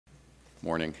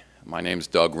Morning. My name is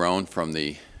Doug Rohn from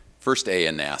the first A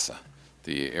in NASA,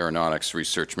 the Aeronautics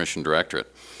Research Mission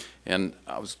Directorate. And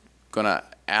I was going to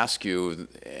ask you,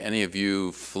 any of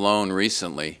you flown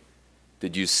recently,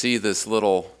 did you see this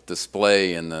little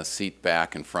display in the seat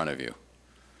back in front of you?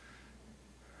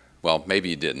 Well, maybe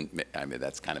you didn't. I mean,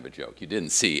 that's kind of a joke. You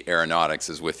didn't see Aeronautics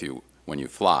is with you when you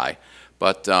fly.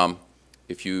 But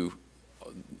if you,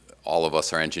 all of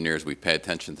us are engineers, we pay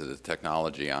attention to the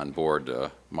technology on board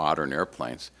modern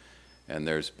airplanes. And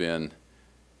there's been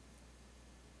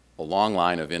a long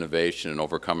line of innovation and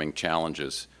overcoming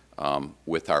challenges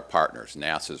with our partners,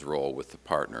 NASA's role with the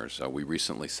partners. We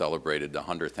recently celebrated the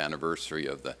 100th anniversary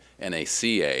of the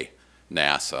NACA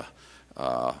NASA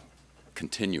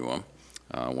continuum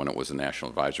when it was the National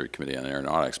Advisory Committee on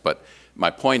Aeronautics. But my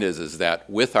point is that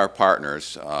with our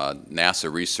partners,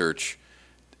 NASA Research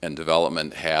and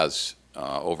Development has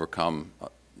overcome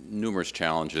numerous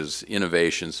challenges,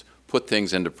 innovations, put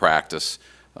things into practice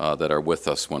that are with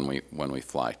us when we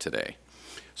fly today.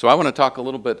 So I want to talk a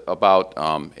little bit about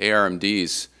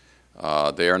ARMD's,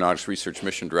 the Aeronautics Research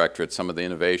Mission Directorate, some of the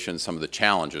innovations, some of the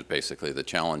challenges, basically, the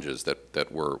challenges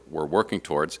that we're working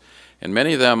towards. And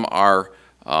many of them are,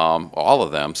 all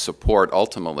of them support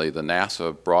ultimately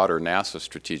the broader NASA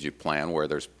strategic plan, where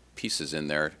there's pieces in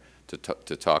there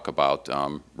to talk about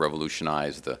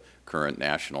revolutionize the current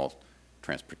national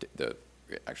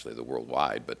actually the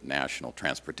worldwide, but national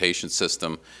transportation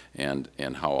system and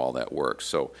how all that works.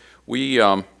 So we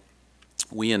in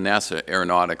NASA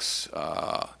Aeronautics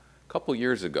a couple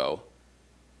years ago,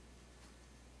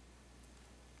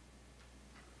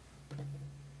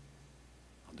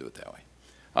 I'll do it that way,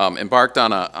 embarked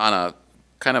on a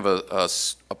kind of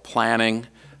a planning,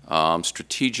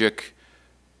 strategic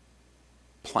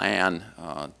plan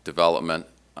development,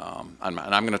 and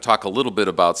I'm going to talk a little bit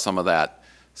about some of that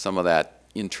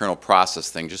internal process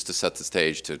thing, just to set the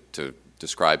stage to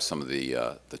describe some of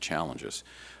the challenges.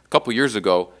 A couple years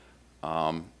ago,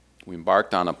 we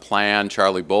embarked on a plan.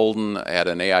 Charlie Bolden at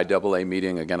an AIAA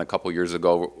meeting, again a couple years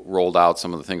ago, rolled out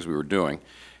some of the things we were doing.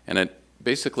 And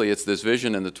basically it's this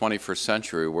vision in the 21st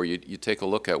century where you take a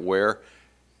look at where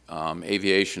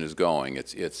aviation is going.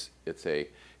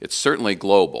 It's certainly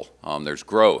global. There's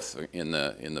growth in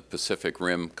the Pacific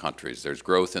Rim countries. There's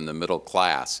growth in the middle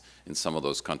class in some of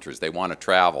those countries. They want to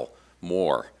travel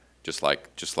more, just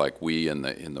like we in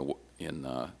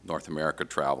North America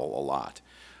travel a lot.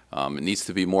 It needs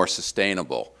to be more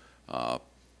sustainable,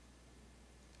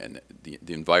 and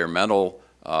the environmental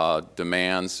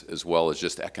demands as well as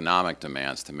just economic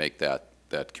demands to make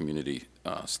that community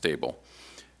stable.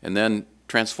 And then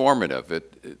transformative.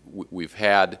 We've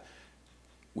had,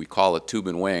 we call it tube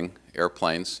and wing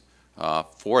airplanes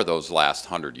for those last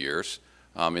 100 years.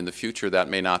 In the future, that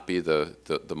may not be the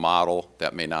model,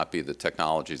 that may not be the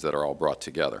technologies that are all brought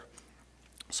together.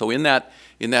 So in that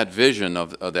vision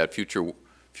of that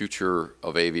future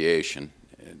of aviation,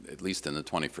 at least in the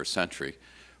 21st century,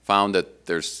 found that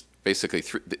there's basically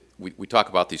we talk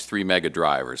about these three mega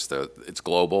drivers. It's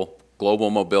global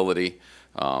mobility,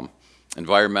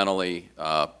 environmentally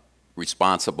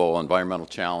responsible environmental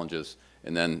challenges,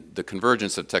 and then the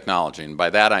convergence of technology. And by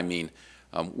that I mean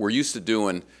we're used to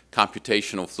doing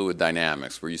computational fluid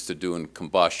dynamics. We're used to doing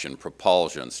combustion,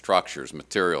 propulsion, structures,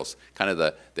 materials, kind of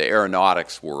the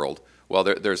aeronautics world. Well,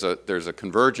 there's a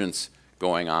convergence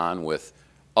going on with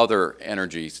other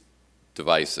energy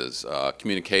devices,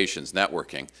 communications,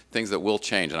 networking, things that will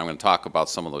change. And I'm going to talk about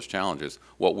some of those challenges,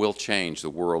 what will change the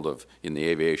world in the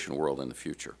aviation world in the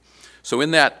future. So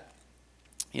in that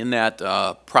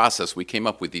process, we came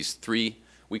up with these three,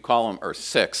 we call them, or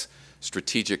six,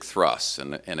 strategic thrusts.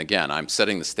 And again, I'm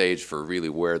setting the stage for really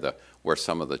where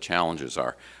some of the challenges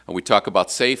are. And we talk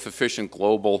about safe, efficient,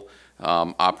 global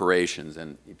operations.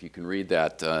 And if you can read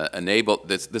that,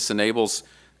 this enables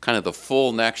kind of the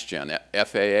full next gen.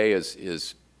 FAA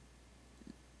is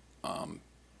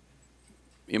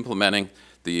implementing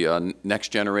the next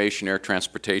generation air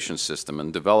transportation system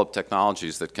and develop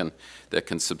technologies that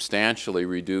can substantially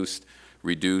reduce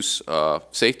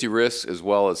safety risks as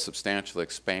well as substantially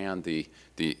expand the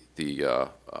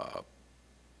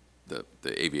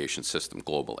aviation system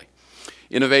globally.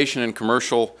 Innovation in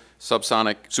commercial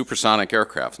supersonic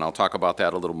aircraft, and I'll talk about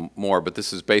that a little more, but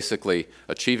this is basically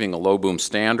achieving a low boom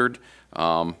standard,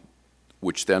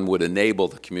 which then would enable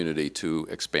the community to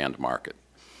expand market.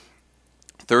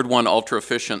 Third one,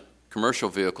 ultra-efficient commercial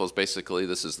vehicles. Basically,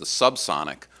 this is the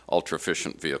subsonic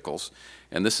ultra-efficient vehicles.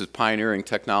 And this is pioneering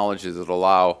technology that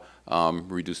allow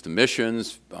reduced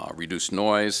emissions, reduced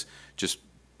noise, just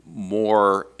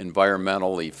more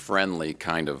environmentally friendly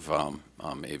kind of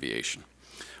aviation.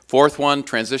 Fourth one,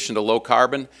 transition to low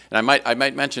carbon. And I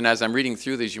might mention, as I'm reading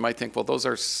through these, you might think, well, those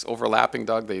are overlapping,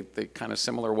 Doug. They kind of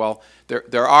similar. Well,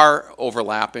 there are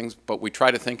overlappings, but we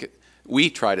try to think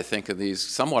of these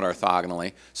somewhat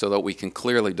orthogonally so that we can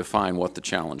clearly define what the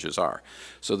challenges are.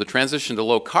 So the transition to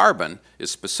low carbon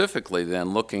is specifically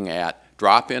then looking at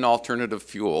drop-in alternative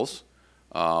fuels,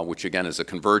 which again is a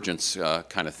convergence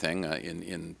kind of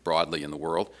thing broadly in the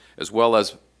world, as well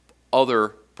as other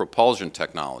propulsion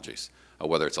technologies,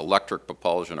 whether it's electric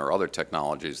propulsion or other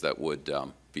technologies that would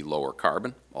be lower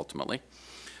carbon ultimately.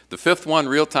 The fifth one,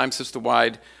 real-time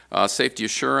system-wide safety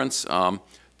assurance.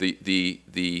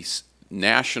 The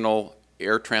National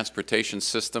Air Transportation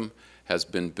System has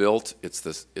been built. It's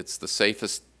the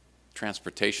safest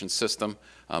transportation system.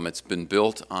 It's been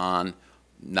built on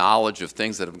knowledge of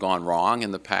things that have gone wrong in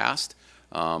the past.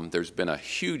 There's been a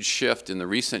huge shift in the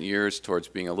recent years towards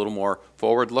being a little more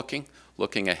forward-looking,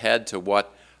 looking ahead to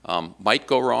what might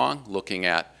go wrong, looking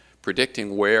at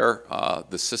predicting where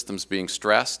the system's being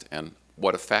stressed and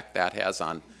what effect that has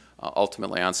on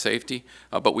ultimately on safety.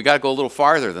 But we got to go a little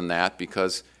farther than that,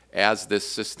 because as this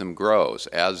system grows,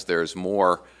 as there's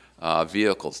more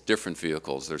vehicles, different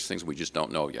vehicles, there's things we just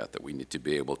don't know yet that we need to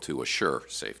be able to assure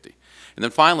safety. And then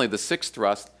finally, the sixth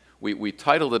thrust, we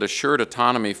titled it Assured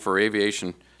Autonomy for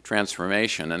Aviation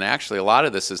Transformation. And actually, a lot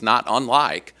of this is not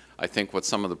unlike, I think, what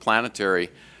some of the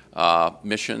planetary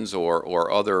missions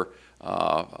or other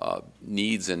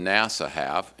needs in NASA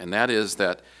have, and that is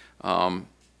that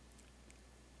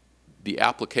the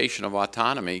application of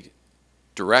autonomy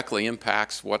directly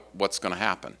impacts what's going to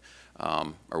happen,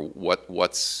 or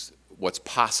what's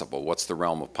possible, what's the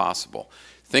realm of possible.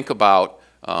 Think about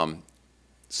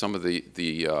some of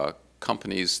the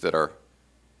companies that are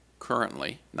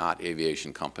currently not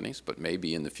aviation companies, but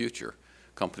maybe in the future,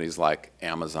 companies like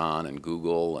Amazon and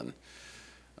Google and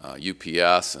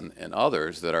UPS and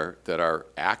others that are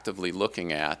actively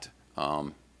looking at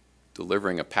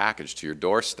delivering a package to your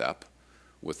doorstep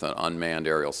with an unmanned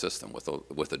aerial system,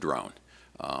 with a drone,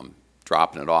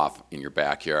 dropping it off in your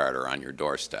backyard or on your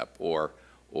doorstep, or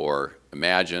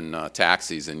imagine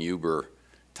taxis and Uber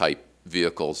type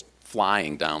vehicles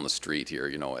flying down the street here,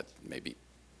 you know, at maybe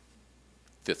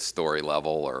 5th story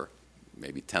level or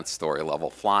maybe 10th story level,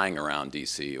 flying around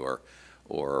DC or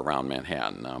around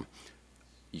Manhattan.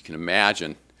 You can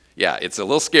imagine, yeah, it's a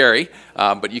little scary,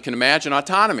 but you can imagine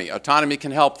autonomy. Autonomy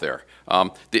can help there.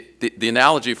 The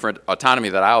analogy for autonomy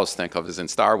that I always think of is in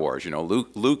Star Wars. You know,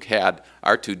 Luke had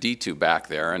R2-D2 back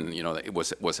there, and you know it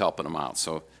was helping him out.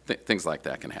 So things like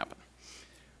that can happen.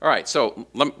 All right. So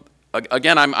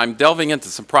again, I'm delving into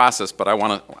some process, but I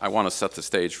want to set the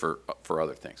stage for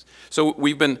other things. So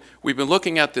we've been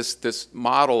looking at this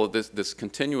model of this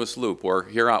continuous loop. Where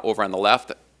here over on the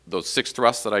left, those 6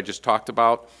 thrusts that I just talked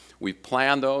about, we've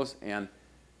planned those, and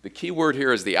the key word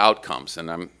here is the outcomes.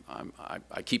 And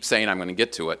I keep saying I'm going to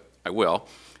get to it. I will.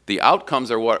 The outcomes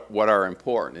are what are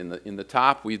important. In the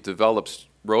top, we've developed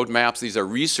roadmaps. These are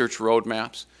research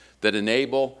roadmaps that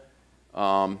enable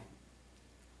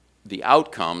the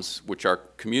outcomes, which are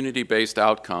community-based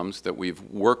outcomes that we've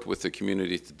worked with the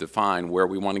community to define where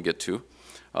we want to get to.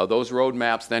 Those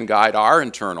roadmaps then guide our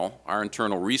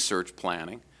internal research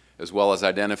planning, as well as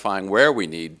identifying where we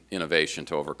need innovation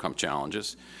to overcome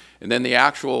challenges. And then the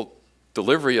actual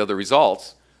delivery of the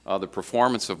results, the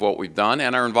performance of what we've done,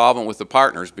 and our involvement with the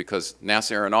partners, because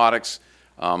NASA Aeronautics,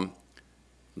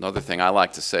 another thing I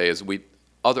like to say is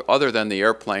other than the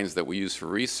airplanes that we use for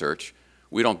research,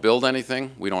 we don't build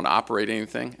anything, we don't operate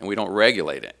anything, and we don't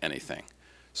regulate anything.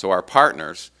 So our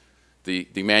partners, the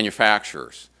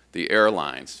manufacturers, the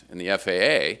airlines, and the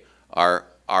FAA are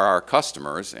our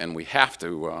customers, and we have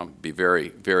to be very,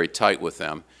 very tight with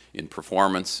them in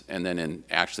performance and then in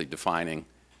actually defining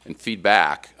and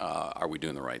feedback, are we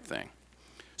doing the right thing?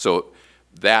 So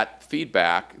that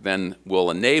feedback then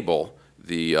will enable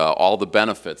all the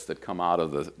benefits that come out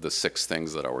of the 6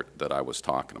 things that I was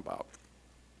talking about.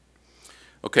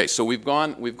 Okay, so we've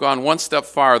gone one step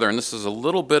farther, and this is a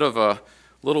little bit of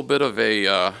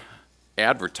a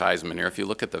advertisement here. If you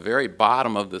look at the very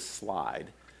bottom of this slide,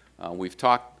 we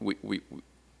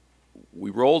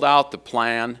rolled out the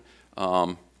plan.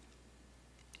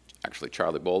 Actually,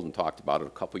 Charlie Bolden talked about it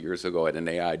a couple years ago at an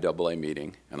AIAA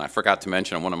meeting, and I forgot to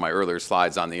mention on one of my earlier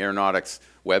slides on the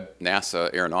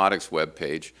NASA Aeronautics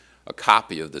webpage, a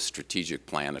copy of the strategic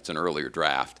plan. It's an earlier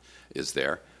draft is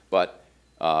there, but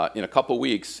in a couple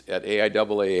weeks at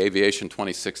AIAA Aviation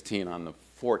 2016 on the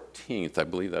 14th, I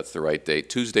believe that's the right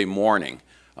date, Tuesday morning,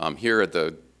 here at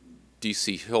the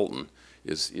DC Hilton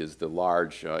is the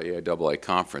large AIAA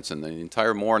conference, and the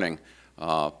entire morning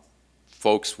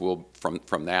folks from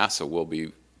NASA will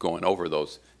be going over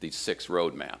these 6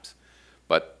 roadmaps.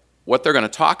 But what they're going to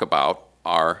talk about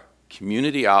are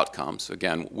community outcomes.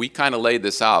 Again, we kind of laid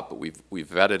this out, but we've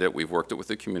vetted it, we've worked it with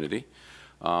the community.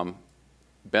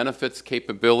 Benefits,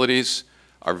 capabilities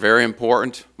are very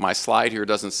important. My slide here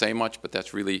doesn't say much, but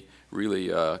that's really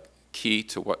key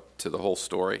to the whole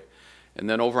story. And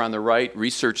then over on the right,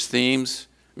 research themes.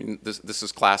 I mean, this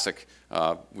is classic.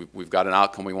 We've got an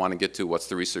outcome we want to get to. What's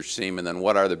the research theme? And then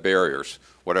what are the barriers?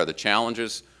 What are the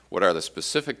challenges? What are the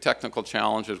specific technical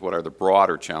challenges? What are the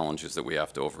broader challenges that we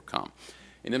have to overcome?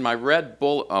 And in my red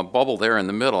bubble there in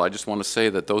the middle, I just want to say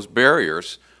that those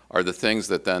barriers are the things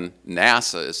that then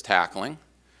NASA is tackling.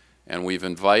 And we've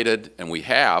invited, and we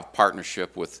have,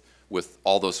 partnership with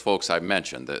all those folks I've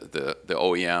mentioned, the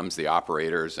OEMs, the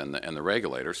operators, and the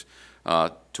regulators,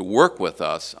 to work with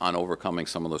us on overcoming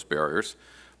some of those barriers.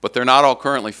 But they're not all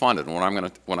currently funded. And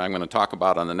what I'm going to talk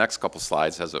about on the next couple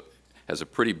slides has a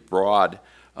pretty broad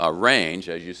range.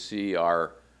 As you see,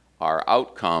 our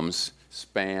outcomes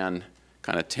span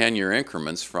kind of 10-year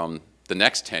increments from the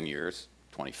next 10 years,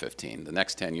 2015, the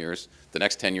next 10 years, the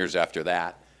next 10 years after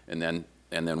that, and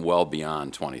then well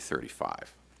beyond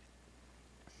 2035.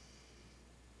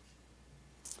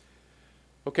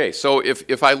 Okay, so if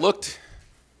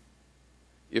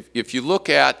you look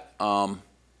at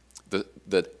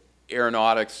the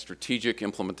Aeronautics Strategic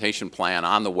Implementation Plan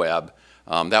on the web,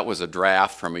 that was a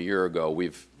draft from a year ago.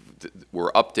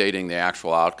 We're updating the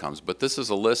actual outcomes, but this is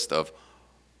a list of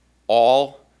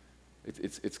all.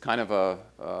 It's kind of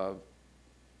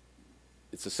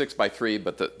it's a 6x3,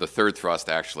 but the third thrust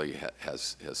actually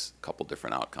has a couple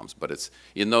different outcomes. But it's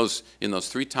in those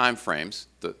 3 time frames,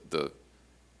 the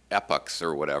epochs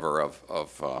or whatever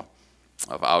of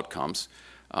outcomes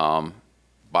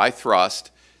by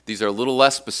thrust. These are a little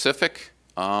less specific,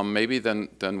 maybe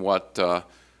than what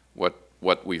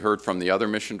we heard from the other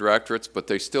mission directorates, but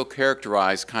they still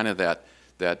characterize kind of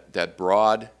that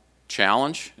broad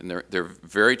challenge, and they're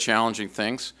very challenging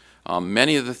things.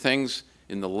 Many of the things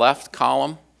in the left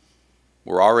column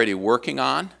we're already working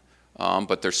on,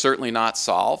 but they're certainly not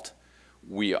solved.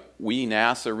 We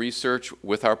NASA research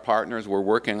with our partners, we're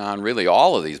working on really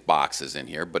all of these boxes in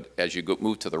here, but as you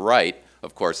move to the right,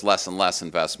 of course, less and less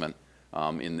investment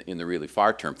in the really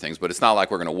far-term things, but it's not like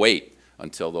we're going to wait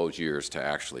until those years to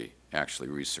actually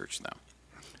research them.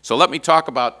 So let me talk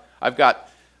about, I've got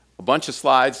a bunch of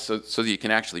slides so that you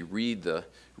can actually read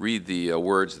the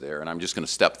words there, and I'm just going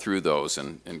to step through those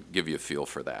and give you a feel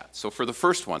for that. So for the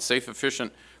first one, safe,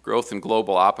 efficient growth in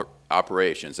global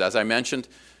operations. As I mentioned,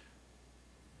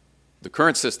 the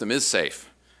current system is safe.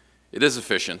 It is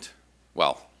efficient.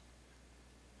 Well,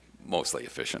 mostly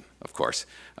efficient, of course.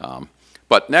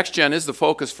 But NextGen is the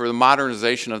focus for the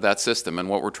modernization of that system, and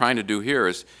what we're trying to do here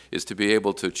is to be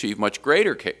able to achieve much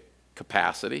greater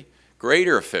capacity,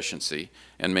 greater efficiency,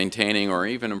 and maintaining or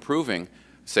even improving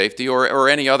safety or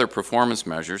any other performance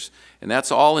measures. And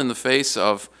that's all in the face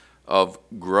of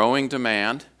growing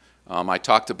demand. I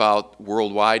talked about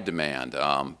worldwide demand,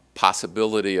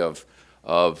 possibility of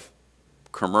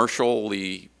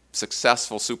commercially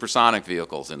successful supersonic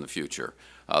vehicles in the future,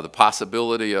 the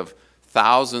possibility of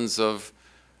thousands of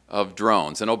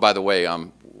drones. And oh, by the way,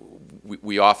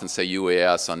 we often say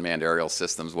UAS, unmanned aerial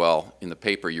systems. Well, in the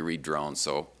paper you read drones,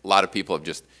 so a lot of people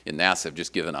in NASA have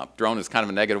just given up. Drone is kind of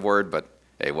a negative word, but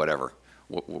hey, whatever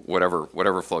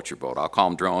floats your boat. I'll call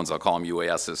them drones, I'll call them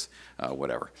UASs,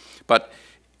 whatever. But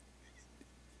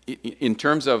in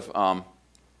terms of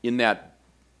in that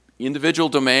individual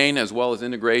domain as well as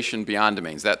integration beyond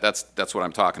domains, that's what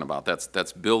I'm talking about.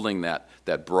 That's building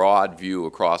that broad view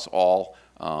across all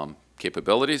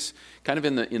capabilities. Kind of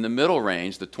in the middle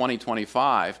range, the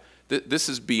 2025, this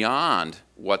is beyond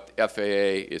what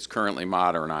FAA is currently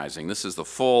modernizing. This is the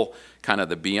full kind of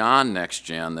the beyond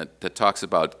NextGen that talks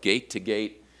about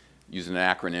gate-to-gate, using an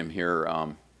acronym here,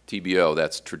 TBO,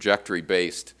 that's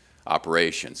trajectory-based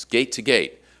operations.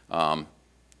 Gate-to-gate.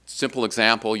 Simple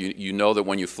example, you know that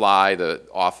when you fly,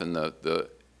 often the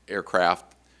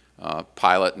aircraft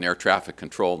pilot and air traffic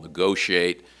control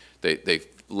negotiate. They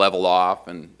level off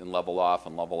and level off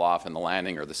and level off in the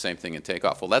landing, or the same thing in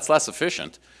takeoff. Well, that's less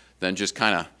efficient than just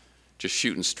kind of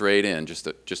shooting straight in. Just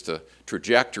a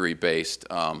trajectory-based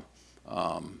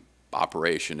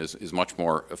operation is much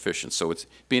more efficient. So it's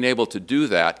being able to do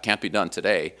that, can't be done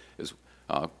today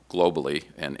globally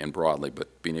and broadly,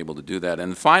 but being able to do that.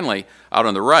 And finally, out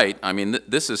on the right, I mean,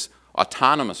 this is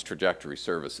autonomous trajectory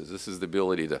services. This is the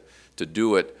ability to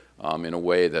do it in a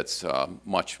way that's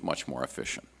much more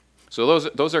efficient. So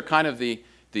those are kind of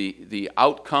the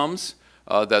outcomes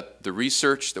that the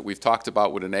research that we've talked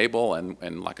about would enable,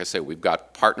 and like I say, we've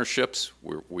got partnerships.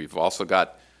 We've also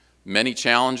got Many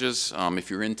challenges. If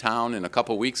you're in town in a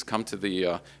couple weeks, come to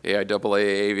the AIAA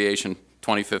Aviation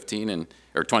 2015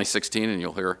 or 2016, and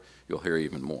you'll hear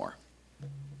even more.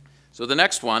 So the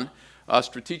next one,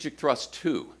 Strategic Thrust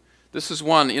 2. This is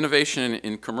one, innovation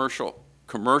in commercial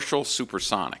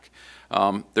supersonic.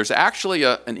 There's actually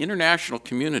an international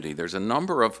community. There's a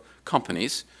number of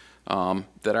companies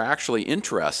that are actually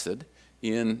interested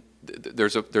in.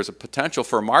 There's a potential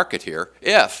for a market here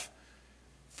if,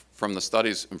 from the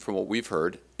studies and from what we've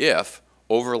heard, if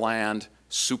overland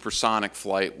supersonic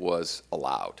flight was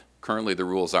allowed. Currently, the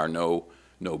rules are no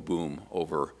boom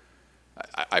over.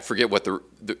 I forget what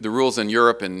the rules in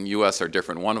Europe and U.S. are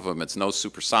different. One of them, it's no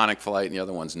supersonic flight, and the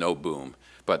other one's no boom.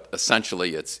 But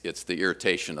essentially, it's the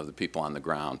irritation of the people on the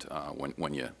ground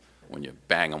when you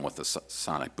bang them with the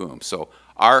sonic boom. So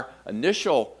our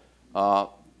initial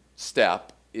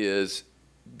step is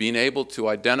being able to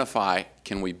identify,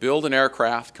 can we build an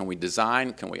aircraft, can we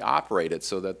design, can we operate it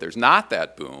so that there's not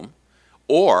that boom,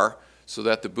 or so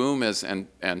that the boom is,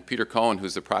 and Peter Cohen,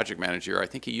 who's the project manager, I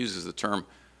think he uses the term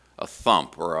a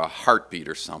thump or a heartbeat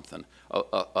or something.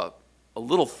 A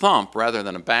little thump rather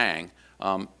than a bang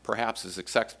perhaps is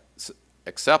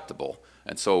acceptable.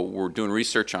 And so we're doing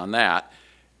research on that.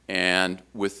 And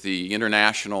with the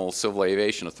international civil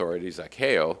aviation authorities,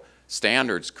 ICAO,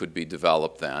 standards could be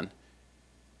developed then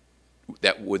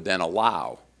that would then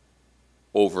allow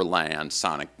overland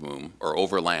sonic boom or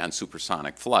overland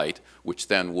supersonic flight, which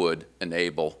then would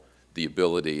enable the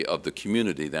ability of the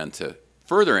community then to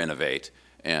further innovate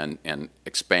and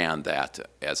expand that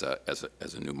as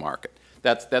a new market.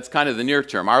 That's kind of the near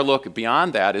term. Our look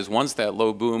beyond that is once that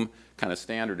low boom kind of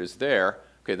standard is there,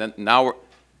 okay, then now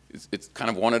it's kind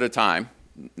of one at a time.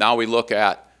 Now we look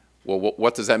at, well,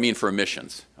 what does that mean for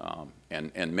emissions?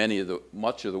 And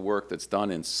much of the work that's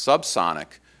done in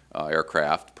subsonic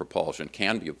aircraft propulsion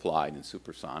can be applied in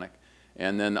supersonic.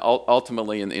 And then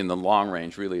ultimately in the long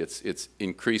range, really it's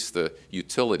increased the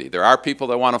utility. There are people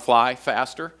that want to fly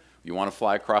faster. You want to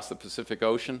fly across the Pacific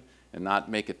Ocean and not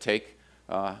make it take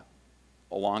a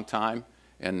long time,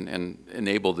 and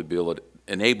enable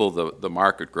the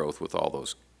market growth with all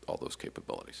those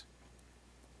capabilities.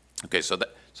 Okay, so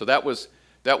that was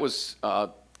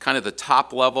kind of the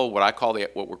top level,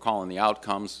 what we're calling the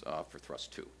outcomes for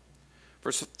thrust 2.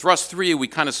 For thrust 3, we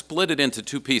kind of split it into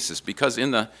two pieces because in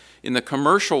the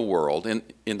commercial world,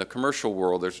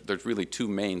 there's really two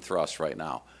main thrusts right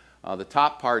now. The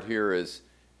top part here is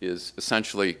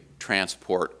essentially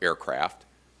transport aircraft.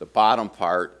 The bottom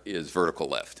part is vertical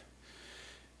lift.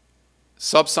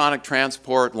 Subsonic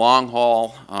transport, long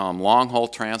haul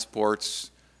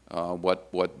transports,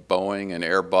 what Boeing and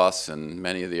Airbus and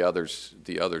many of the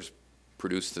others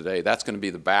produce today. That's going to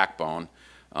be the backbone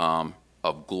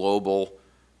of global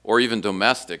or even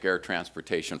domestic air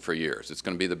transportation for years. It's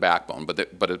going to be the backbone, but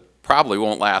it probably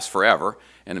won't last forever.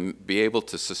 And to be able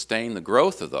to sustain the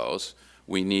growth of those,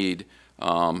 we need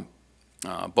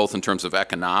both in terms of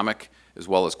economic as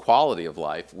well as quality of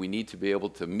life, we need to be able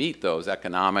to meet those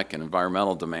economic and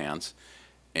environmental demands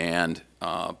and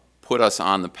put us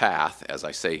on the path, as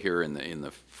I say here in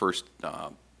the first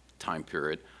time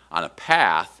period, on a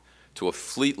path to a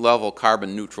fleet-level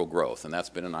carbon-neutral growth. And that's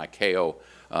been an ICAO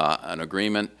an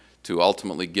agreement to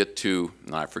ultimately get to,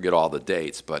 and I forget all the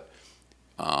dates, but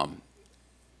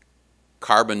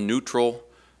carbon-neutral,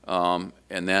 and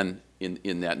then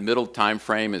in that middle time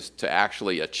frame is to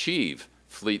actually achieve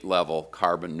fleet-level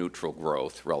carbon-neutral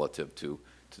growth relative to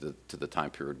the time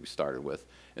period we started with.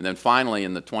 And then finally,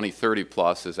 in the 2030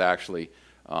 plus, is actually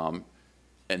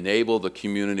enable the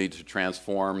community to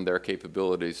transform their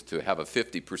capabilities to have a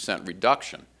 50%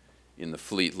 reduction in the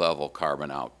fleet-level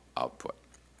carbon output.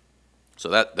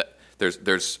 So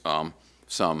there's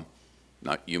some.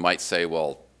 Now you might say,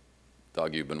 well,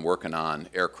 Doug, you've been working on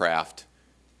aircraft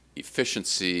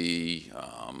efficiency,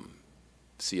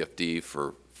 CFD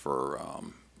for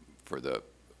the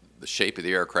shape of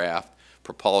the aircraft,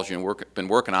 propulsion. Been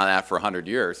working on that for 100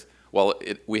 years. Well,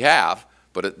 we have,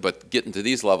 but getting to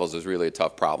these levels is really a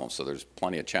tough problem. So there's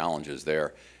plenty of challenges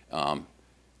there.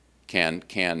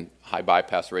 Can high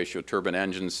bypass ratio turbine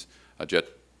engines, jet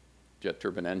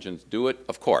turbine engines, do it?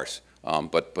 Of course,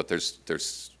 but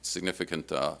there's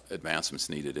significant advancements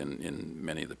needed in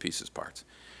many of the pieces parts.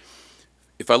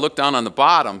 If I look down on the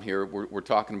bottom here, we're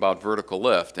talking about vertical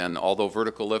lift, and although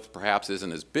vertical lift perhaps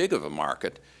isn't as big of a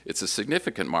market, it's a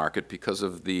significant market because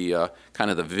of the kind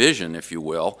of the vision, if you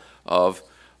will, of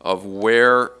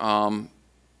where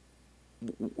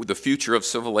the future of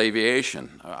civil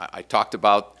aviation. I talked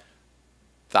about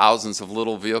thousands of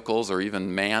little vehicles or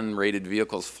even man-rated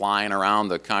vehicles flying around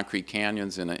the concrete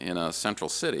canyons in a central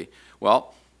city.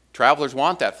 Well, travelers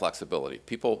want that flexibility.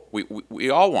 People, we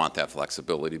all want that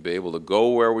flexibility, to be able to go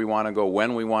where we want to go,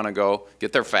 when we want to go,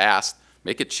 get there fast,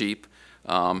 make it cheap.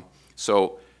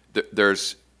 So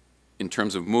there's, in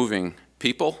terms of moving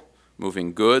people,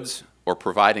 moving goods, or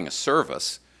providing a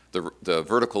service, the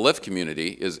vertical lift community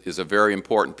is a very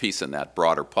important piece in that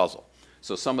broader puzzle.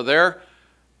 So some of their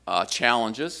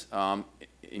challenges,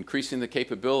 increasing the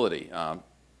capability,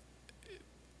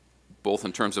 both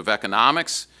in terms of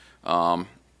economics,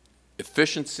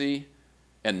 efficiency,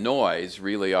 and noise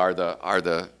really are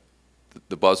the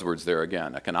buzzwords there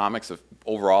again. Economics, of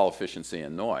overall efficiency,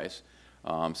 and noise.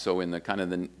 So in the kind of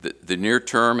the near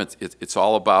term, it's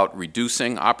all about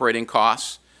reducing operating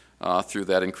costs through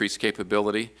that increased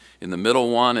capability. In the middle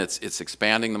one, it's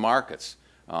expanding the markets.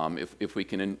 If we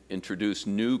can introduce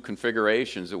new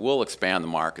configurations, it will expand the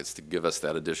markets to give us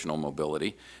that additional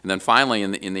mobility. And then finally,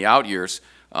 in the out years,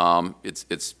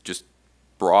 it's just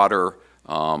broader,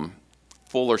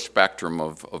 fuller spectrum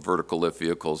of vertical lift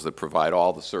vehicles that provide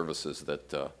all the services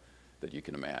that you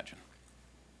can imagine.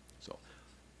 So,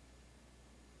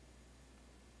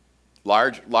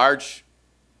 large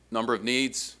number of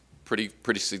needs,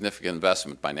 pretty significant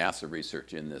investment by NASA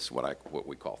research in this what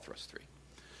we call Thrust 3.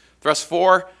 Thrust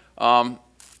 4,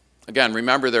 again,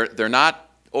 remember they're not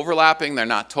overlapping, they're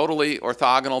not totally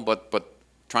orthogonal, but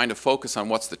trying to focus on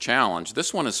what's the challenge.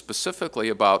 This one is specifically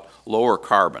about lower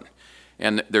carbon.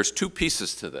 And there's two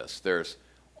pieces to this. There's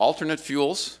alternate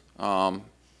fuels.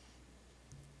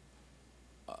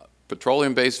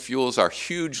 Petroleum-based fuels are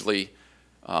hugely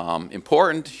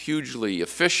important, hugely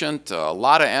efficient, a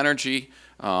lot of energy,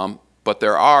 but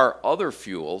there are other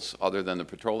fuels other than the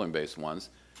petroleum-based ones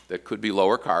that could be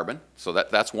lower carbon. So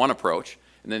that's one approach.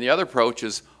 And then the other approach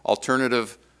is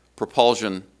alternative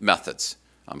propulsion methods.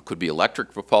 Could be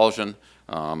electric propulsion.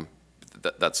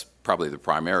 That's probably the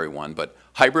primary one, but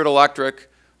hybrid electric,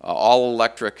 all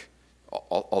electric,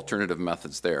 alternative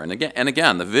methods there. And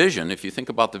again, the vision, if you think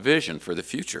about the vision for the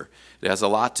future, it has a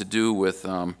lot to do with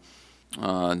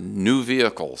new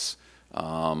vehicles,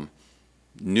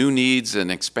 new needs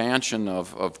and expansion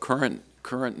of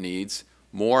current needs,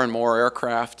 more and more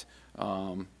aircraft.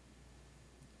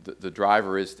 The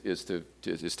driver is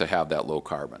to have that low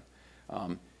carbon.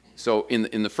 So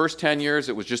in the first 10 years,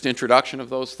 it was just introduction of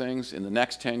those things. In the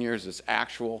next 10 years, it's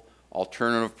actual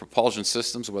alternative propulsion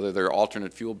systems, whether they're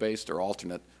alternate fuel-based or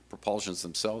alternate propulsions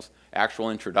themselves, actual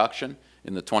introduction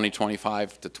in the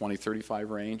 2025 to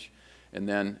 2035 range, and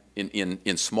then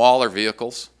in smaller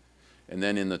vehicles, and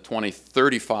then in the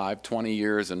 2035, 20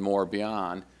 years and more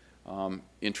beyond,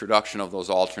 introduction of those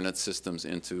alternate systems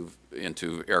into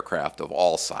aircraft of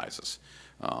all sizes.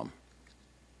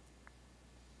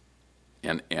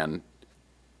 And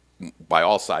by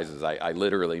all sizes, I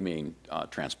literally mean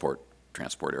transport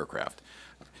aircraft.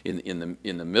 In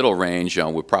the middle range,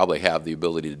 we'll probably have the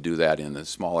ability to do that in the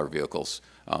smaller vehicles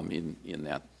in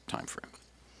that time frame.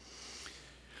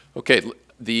 Okay,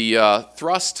 the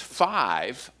Thrust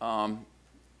 5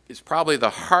 is probably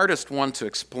the hardest one to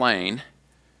explain,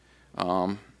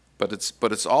 but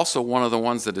it's also one of the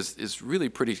ones that is really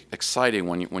pretty exciting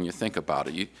when you think about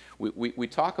it. We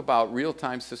talk about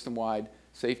real-time system-wide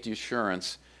safety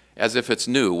assurance as if it's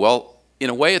new. Well, in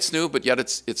a way it's new, but yet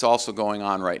it's also going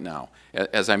on right now.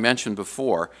 As I mentioned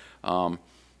before,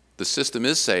 the system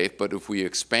is safe, but if we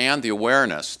expand the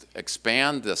awareness,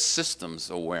 expand the system's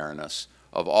awareness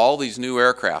of all these new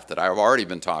aircraft that I've already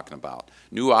been talking about,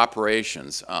 new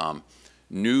operations,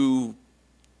 new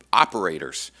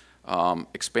operators,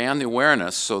 expand the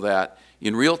awareness so that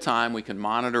in real time we can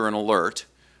monitor and alert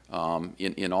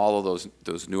in all of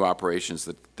those new operations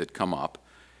that come up.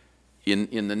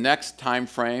 In the next time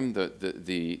frame,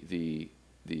 the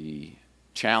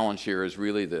challenge here is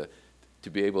really to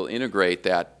be able to integrate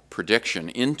that prediction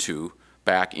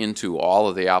back into all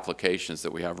of the applications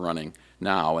that we have running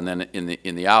now, and then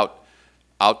in the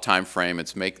out time frame,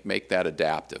 it's make that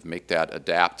adaptive, make that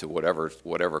adapt to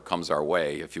whatever comes our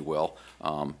way, if you will,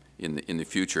 in the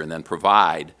future, and then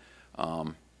provide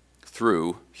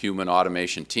through human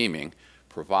automation teaming,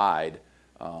 provide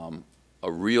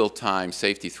a real-time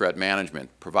safety threat management,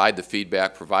 provide the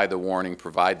feedback, provide the warning,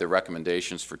 provide the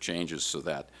recommendations for changes so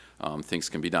that things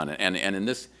can be done. And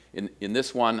in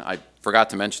this one, I forgot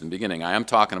to mention in the beginning, I am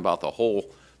talking about the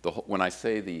whole when I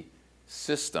say the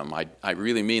system, I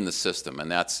really mean the system, and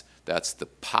that's the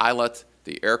pilot,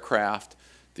 the aircraft,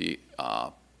 the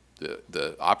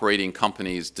operating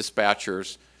companies,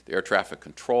 dispatchers, the air traffic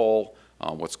control,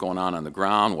 what's going on the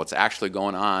ground, what's actually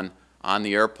going on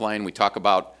the airplane. We talk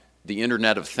about the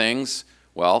Internet of Things.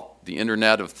 Well, the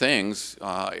Internet of Things,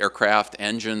 aircraft,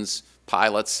 engines,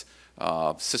 pilots,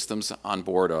 systems on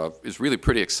board is really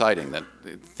pretty exciting. That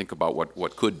think about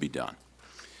what could be done.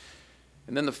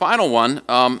 And then the final one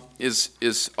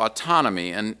is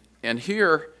autonomy, and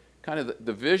here kind of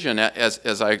the vision,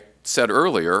 as I said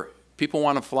earlier, people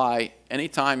want to fly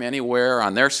anytime, anywhere,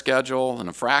 on their schedule in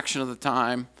a fraction of the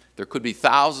time. There could be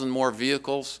 1,000 more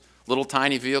vehicles, little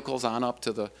tiny vehicles, on up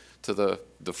to the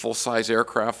full-size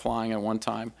aircraft flying at one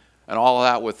time, and all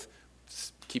of that with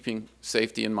keeping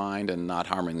safety in mind and not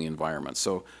harming the environment.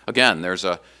 So again, there's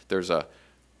a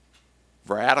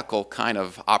radical kind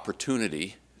of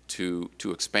opportunity to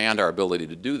expand our ability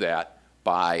to do that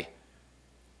by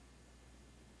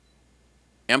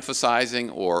emphasizing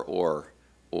or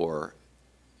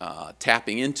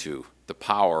tapping into the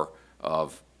power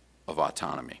of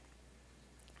autonomy.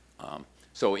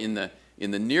 So in the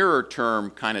nearer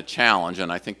term kind of challenge,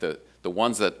 and I think the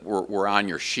ones that were on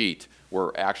your sheet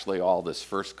were actually all this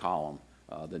first column,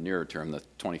 the nearer term, the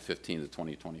 2015 to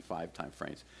 2025 time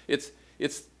frames. It's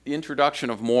the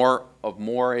introduction of more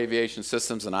aviation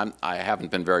systems, and I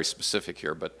haven't been very specific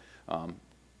here, but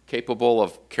capable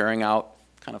of carrying out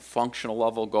kind of functional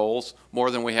level goals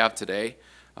more than we have today.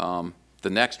 The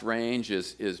next range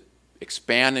is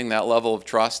expanding that level of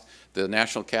trust. The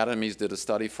National Academies did a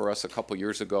study for us a couple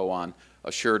years ago on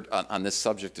this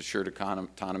subject, assured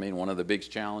autonomy, and one of the big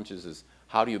challenges is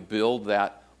how do you build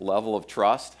that level of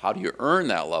trust? How do you earn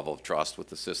that level of trust with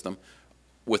the system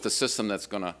that's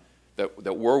gonna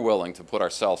that we're willing to put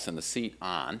ourselves in the seat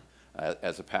on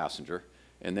as a passenger,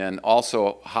 and then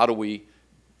also how do we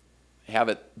have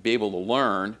it be able to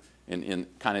learn in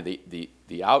kind of the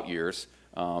out years.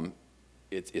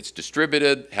 It's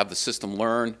distributed, have the system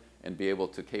learn, and be able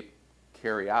to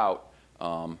carry out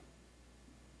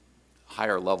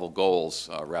higher level goals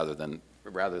rather than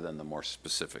the more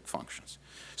specific functions.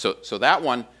 So that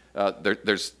one,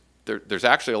 there's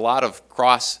actually a lot of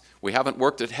cross. We haven't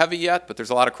worked it heavy yet, but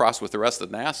there's a lot of cross with the rest of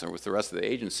NASA, with the rest of the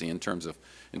agency in terms of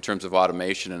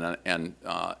automation, and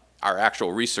our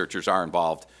actual researchers are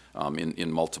involved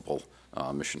in multiple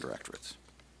mission directorates.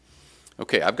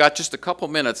 Okay, I've got just a couple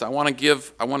minutes. I want to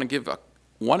give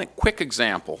one quick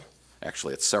example.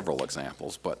 Actually, it's several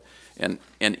examples, but an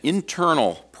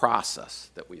internal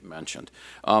process that we've mentioned.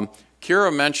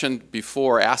 Kira mentioned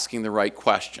before asking the right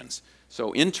questions.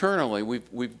 So internally,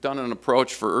 we've done an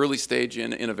approach for early stage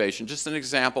innovation, just an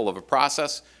example of a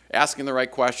process, asking the right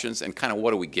questions, and kind of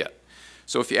what do we get.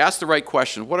 So if you ask the right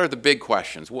question, what are the big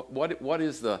questions? What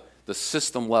is the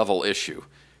system level issue?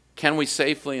 Can we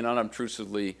safely and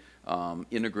unobtrusively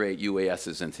integrate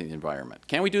UASs into the environment?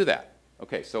 Can we do that?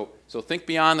 Okay, so think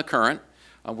beyond the current.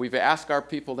 We've asked our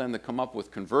people then to come up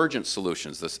with convergent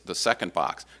solutions, the second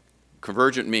box.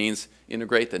 Convergent means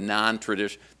integrate the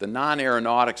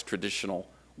non-aeronautics traditional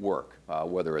work,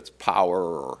 whether it's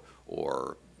power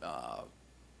or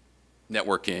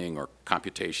networking or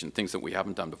computation, things that we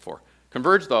haven't done before.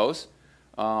 Converge those,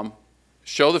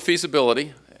 show the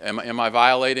feasibility. Am I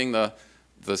violating the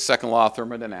second law of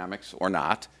thermodynamics or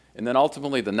not? And then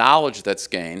ultimately the knowledge that's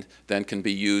gained then can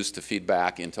be used to feed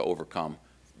back and to overcome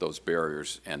those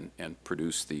barriers and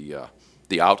produce the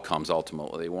outcomes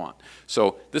ultimately they want.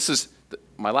 So this is,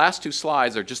 my last two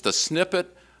slides are just a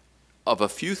snippet of a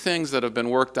few things that have been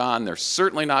worked on. They're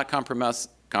certainly not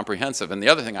comprehensive. And the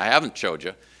other thing I haven't showed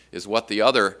you is what the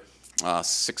other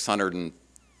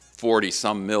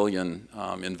 640-some million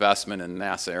investment in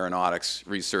NASA aeronautics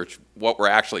research, what we're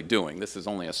actually doing. This is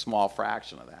only a small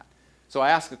fraction of that. So I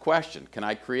ask a question, can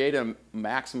I create a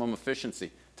maximum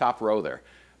efficiency, top row there,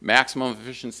 maximum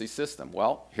efficiency system?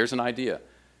 Well, here's an idea.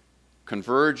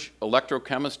 Converge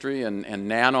electrochemistry and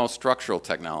nanostructural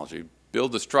technology.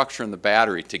 Build the structure and the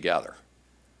battery together.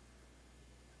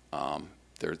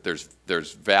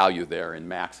 There's value there in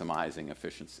maximizing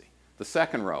efficiency. The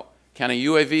second row, can a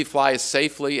UAV fly as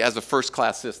safely as a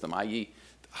first-class system, i.e.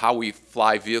 how we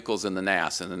fly vehicles in the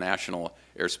NAS, in the National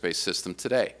Airspace System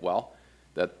today? Well,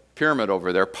 that pyramid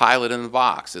over there, pilot in the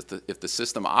box. If the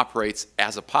system operates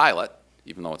as a pilot,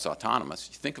 even though it's autonomous,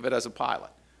 you think of it as a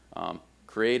pilot.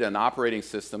 Create an operating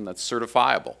system that's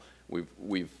certifiable.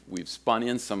 We've spun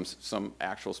in some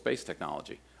actual space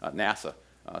technology, NASA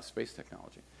space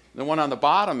technology. And the one on the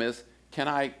bottom is, can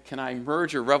I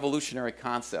merge a revolutionary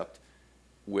concept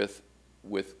with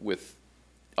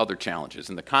other challenges?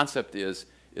 And the concept is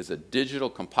a digital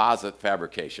composite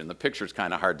fabrication. The picture's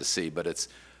kind of hard to see, but it's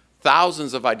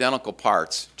thousands of identical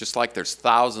parts, just like there's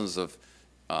thousands of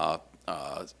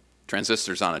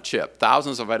transistors on a chip.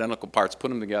 Thousands of identical parts, put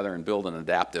them together and build an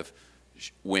adaptive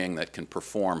wing that can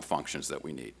perform functions that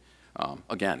we need.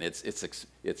 Again, it's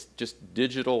just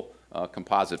digital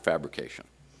composite fabrication.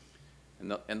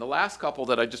 And the last couple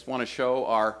that I just want to show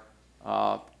are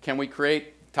Can we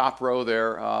create, top row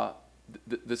there,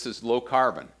 this is low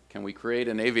carbon. Can we create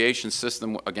an aviation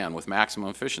system, again, with maximum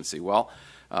efficiency? Well,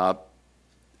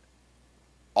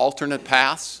 alternate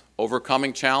paths,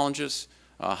 overcoming challenges,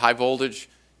 high voltage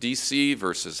DC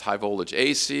versus high voltage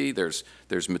AC. There's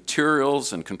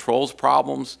materials and controls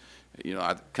problems. You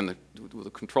know, can the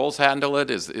controls handle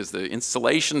it? Is the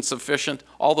installation sufficient?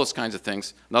 All those kinds of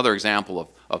things. Another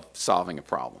example of solving a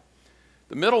problem.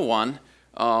 The middle one,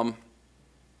 I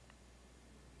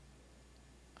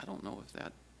don't know if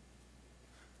that,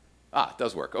 it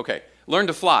does work. Okay, learn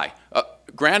to fly.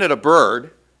 Granted, a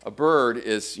bird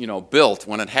is, you know, built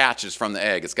when it hatches from the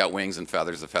egg. It's got wings and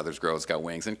feathers. The feathers grow. It's got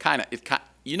wings, and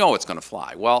you know it's going to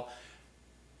fly. Well,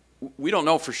 we don't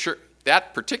know for sure.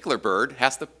 That particular bird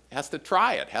has to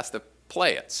try it, has to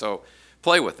play it. So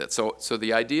play with it. So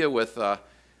the idea with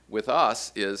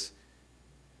us is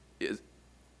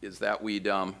that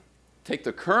we'd take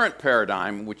the current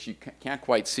paradigm, which you can't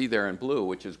quite see there in blue,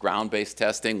 which is ground-based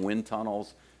testing, wind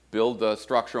tunnels, build the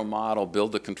structural model,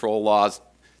 build the control laws,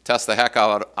 test the heck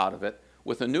out of it,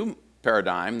 with a new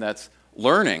paradigm that's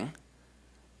learning,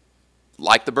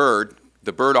 like the bird.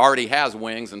 The bird already has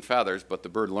wings and feathers, but the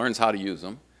bird learns how to use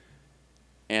them.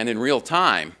 And in real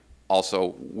time,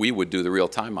 also, we would do the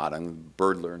real-time modeling. The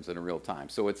bird learns in real time.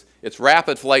 So it's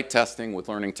rapid flight testing with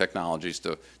learning technologies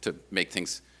to make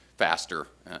things faster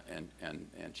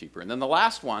and cheaper. And then the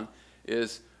last one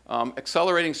is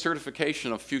accelerating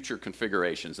certification of future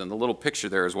configurations. And the little picture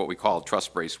there is what we call a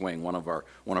truss-brace wing, one of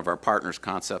our partners'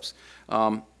 concepts.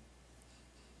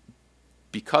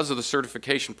 Because of the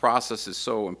certification process is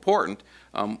so important,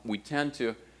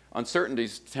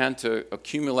 uncertainties tend to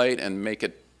accumulate and make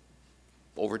it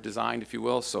over-designed, if you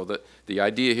will, so that the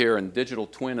idea here, and digital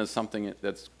twin is something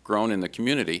that's grown in the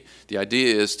community. The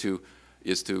idea is to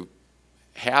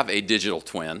have a digital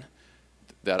twin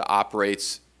that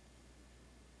operates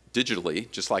digitally,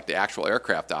 just like the actual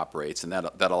aircraft operates, and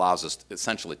that allows us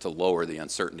essentially to lower the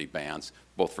uncertainty bands,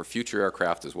 both for future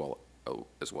aircraft as well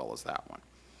as that one.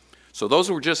 So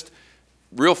those were just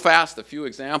real fast, a few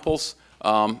examples.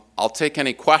 I'll take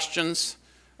any questions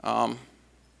from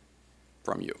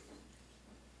you.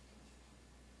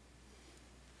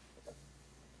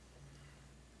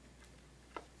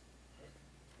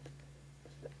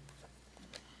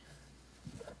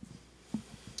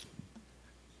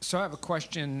 So I have a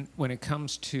question when it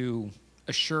comes to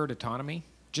assured autonomy,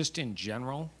 just in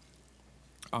general.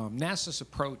 NASA's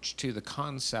approach to the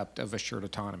concept of assured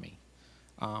autonomy.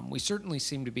 We certainly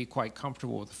seem to be quite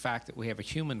comfortable with the fact that we have a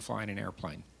human flying an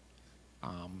airplane.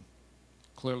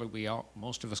 Clearly,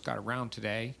 most of us got around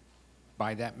today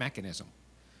by that mechanism.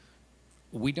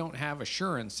 We don't have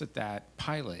assurance that that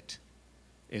pilot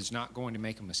is not going to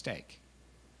make a mistake.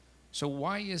 So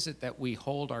why is it that we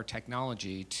hold our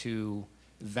technology to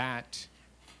that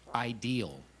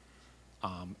ideal,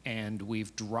 and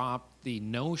we've dropped the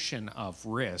notion of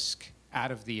risk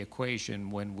out of the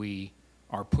equation when we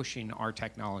are pushing our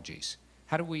technologies?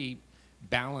 How do we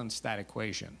balance that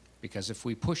equation? Because if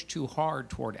we push too hard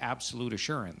toward absolute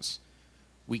assurance,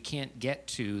 we can't get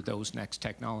to those next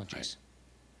technologies.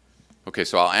 Right. Okay,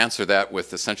 so I'll answer that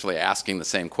with essentially asking the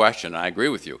same question, and I agree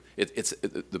with you.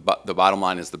 The bottom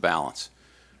line is the balance.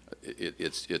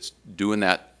 It's doing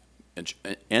that,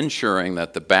 ensuring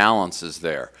that the balance is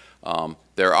there.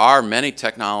 There are many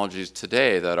technologies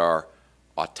today that are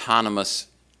autonomous.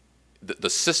 The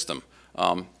system,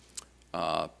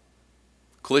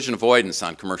 collision avoidance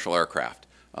on commercial aircraft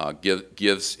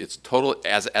gives its total,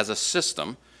 as a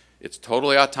system, it's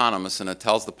totally autonomous, and it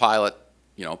tells the pilot,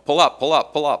 you know, pull up, pull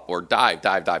up, pull up, or dive,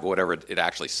 dive, dive, whatever it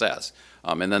actually says.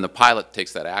 And then the pilot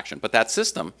takes that action. But that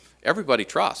system, everybody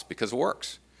trusts because it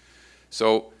works.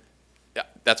 So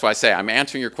that's why I say I'm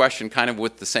answering your question kind of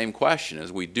with the same question,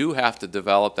 is we do have to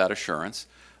develop that assurance.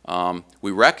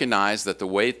 We recognize that the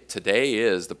way today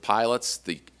is, the pilots,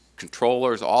 the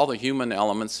controllers, all the human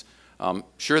elements,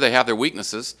 sure, they have their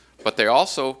weaknesses, but they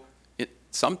also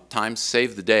sometimes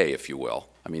save the day, if you will.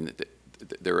 I mean,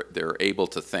 they're able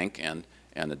to think and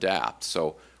adapt.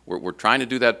 So we're trying to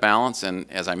do that balance, and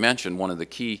as I mentioned, one of the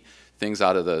key things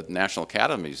out of the National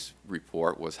Academy's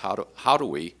report was how do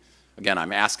we, again,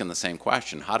 I'm asking the same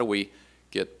question, how do we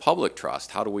get public trust?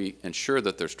 How do we ensure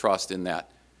that there's trust in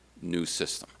that new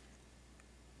system?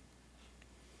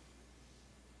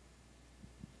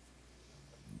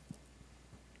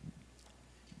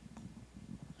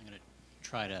 I'm going to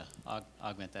try to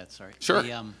augment that, sorry. Sure,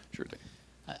 sure thing.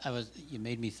 You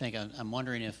made me think, I'm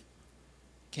wondering if,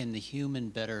 can the human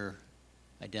better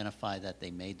identify that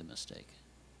they made the mistake?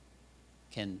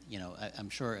 Can, you know, I'm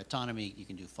sure autonomy, you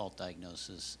can do fault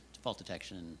diagnosis, fault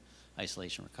detection,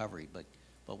 isolation recovery, but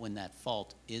when that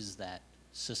fault is that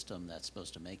system that's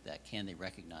supposed to make that, can they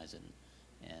recognize it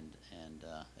and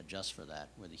adjust for that,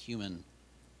 where the human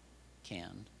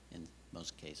can in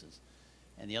most cases?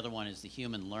 And the other one is the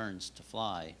human learns to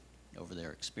fly over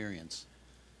their experience.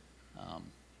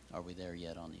 Are we there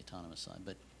yet on the autonomous side?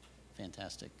 But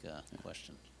fantastic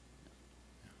question.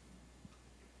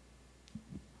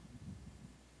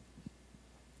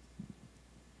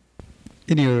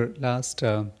 In your last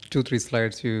 2-3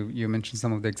 slides, you mentioned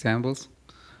some of the examples,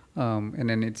 and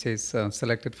then it says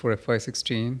selected for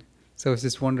FY16. So I was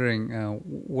just wondering,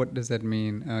 what does that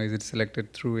mean? Is it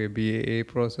selected through a BAA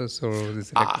process, or is it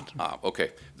selected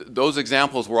okay. Those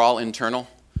examples were all internal.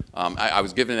 I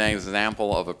was given an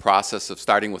example of a process of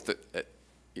starting with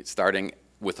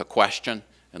a question,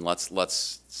 and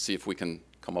let's see if we can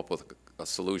come up with a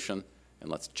solution, and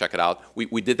let's check it out.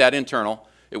 We did that internal.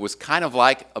 It was kind of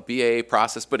like a BAA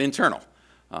process, but internal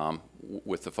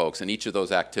with the folks. And each of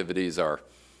those activities are,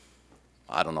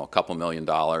 I don't know, a couple $1 million,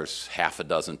 half a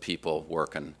dozen people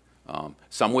working.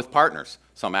 Some with partners.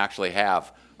 Some actually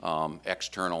have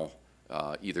external,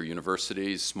 either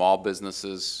universities, small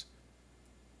businesses.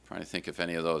 I'm trying to think if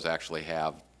any of those actually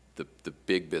have the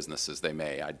big businesses. They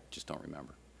may. I just don't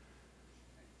remember.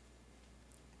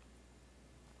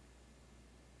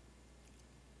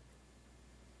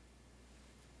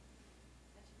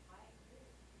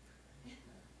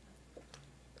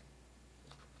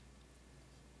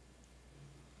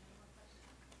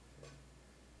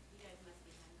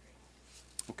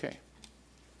 Okay.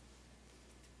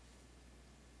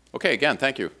 Okay, again,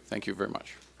 thank you. Thank you very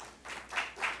much.